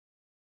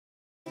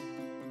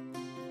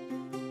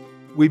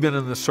We've been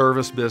in the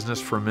service business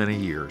for many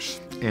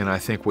years, and I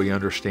think we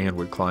understand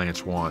what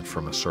clients want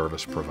from a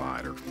service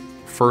provider.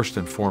 First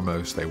and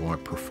foremost, they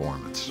want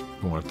performance.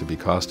 They want it to be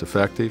cost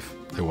effective.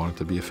 They want it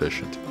to be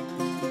efficient.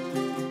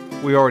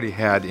 We already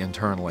had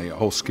internally a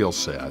whole skill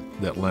set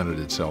that lended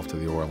itself to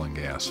the oil and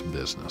gas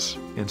business.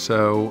 And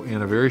so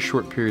in a very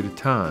short period of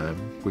time,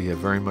 we have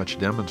very much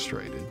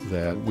demonstrated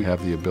that we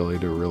have the ability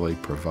to really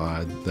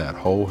provide that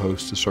whole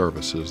host of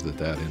services that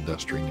that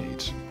industry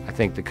needs. I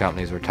think the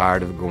companies are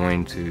tired of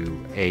going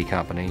to A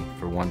company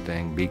for one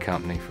thing, B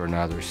company for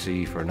another,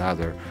 C for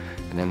another,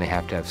 and then they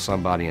have to have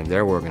somebody in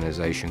their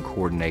organization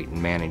coordinate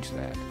and manage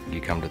that. You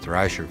come to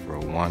Thrasher for a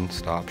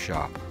one-stop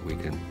shop. We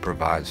can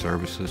provide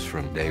services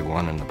from day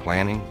one in the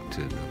planning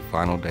to the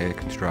final day of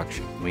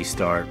construction. We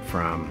start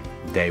from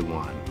day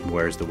one.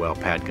 Where's the well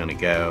pad going to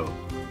go?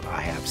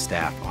 I have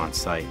staff on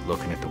site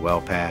looking at the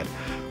well pad,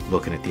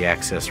 looking at the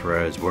access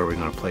roads, where we're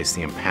going to place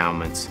the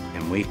impoundments,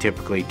 and we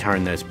typically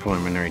turn those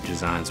preliminary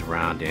designs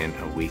around in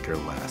a week or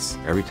less.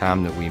 Every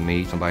time that we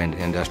meet somebody in the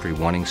industry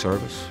wanting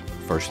service,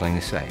 first thing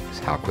they say is,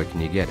 how quick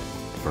can you get it?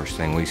 First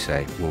thing we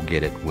say, we'll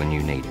get it when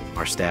you need it.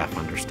 Our staff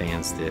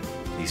understands that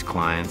these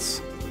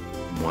clients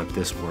want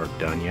this work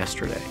done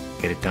yesterday.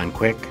 Get it done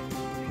quick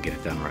and get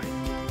it done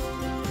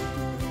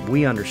right.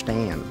 We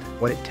understand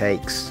what it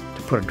takes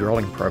to put a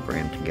drilling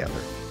program together,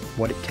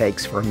 what it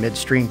takes for a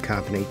midstream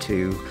company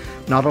to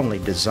not only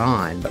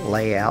design but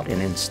lay out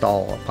and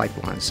install a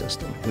pipeline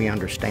system. We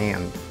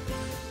understand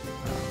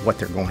what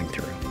they're going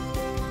through.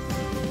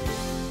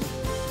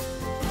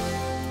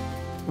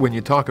 When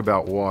you talk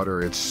about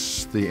water,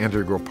 it's the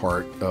integral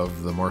part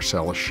of the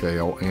Marcellus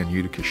Shale and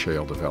Utica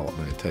Shale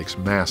development. It takes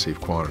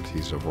massive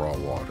quantities of raw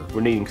water.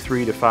 We're needing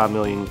 3 to 5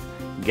 million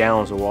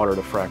gallons of water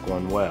to frack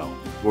one well.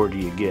 Where do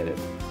you get it?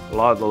 A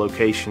lot of the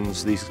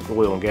locations these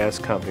oil and gas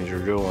companies are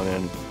drilling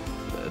in,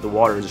 the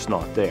water is just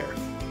not there.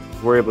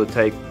 We're able to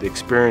take the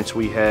experience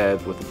we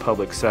had with the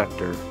public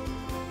sector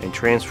and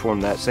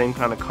transform that same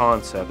kind of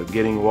concept of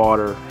getting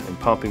water and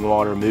pumping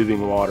water,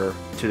 moving water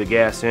to the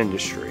gas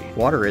industry.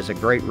 Water is a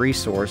great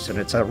resource, and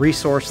it's a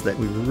resource that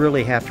we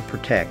really have to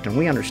protect, and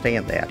we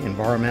understand that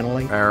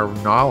environmentally. Our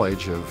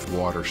knowledge of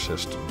water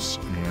systems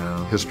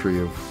and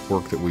history of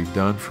work that we've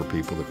done for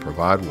people that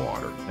provide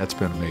water, that's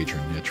been a major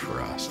niche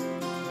for us.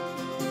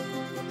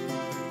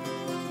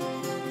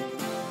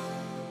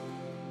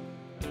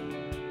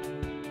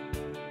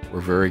 We're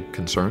very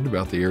concerned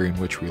about the area in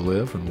which we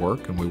live and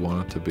work, and we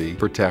want it to be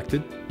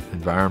protected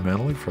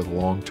environmentally for the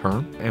long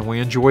term, and we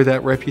enjoy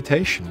that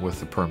reputation with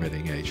the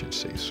permitting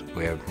agencies.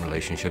 We have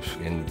relationships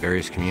in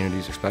various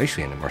communities,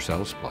 especially in the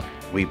Marcellus Play.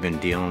 We've been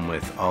dealing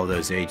with all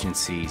those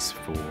agencies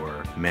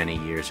for many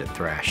years at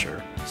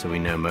Thrasher, so we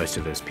know most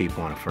of those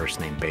people on a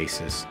first-name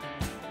basis.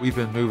 We've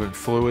been moving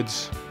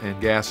fluids and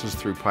gases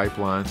through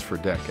pipelines for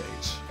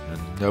decades,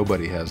 and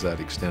nobody has that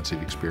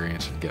extensive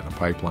experience in getting a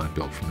pipeline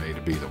built from A to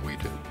B that we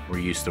do. We're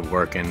used to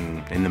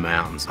working in the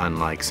mountains,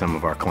 unlike some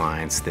of our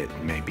clients that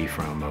may be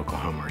from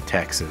Oklahoma or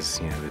Texas.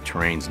 You know, the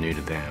terrain's new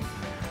to them.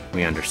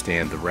 We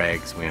understand the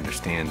regs, we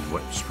understand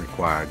what's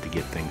required to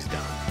get things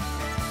done.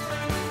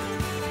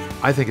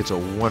 I think it's a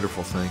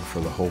wonderful thing for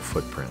the whole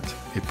footprint.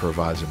 It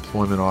provides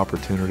employment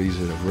opportunities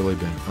that have really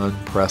been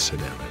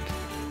unprecedented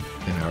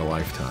in our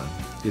lifetime.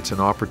 It's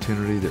an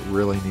opportunity that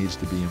really needs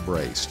to be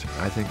embraced.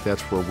 I think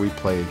that's where we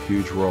play a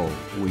huge role.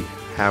 We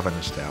have an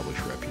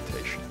established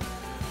reputation.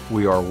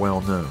 We are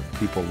well known.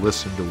 People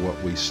listen to what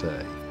we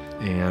say.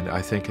 And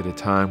I think at a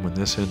time when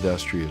this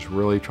industry is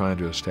really trying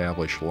to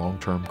establish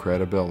long-term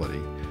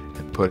credibility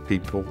and put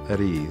people at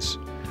ease,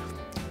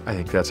 I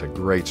think that's a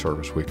great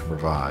service we can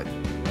provide.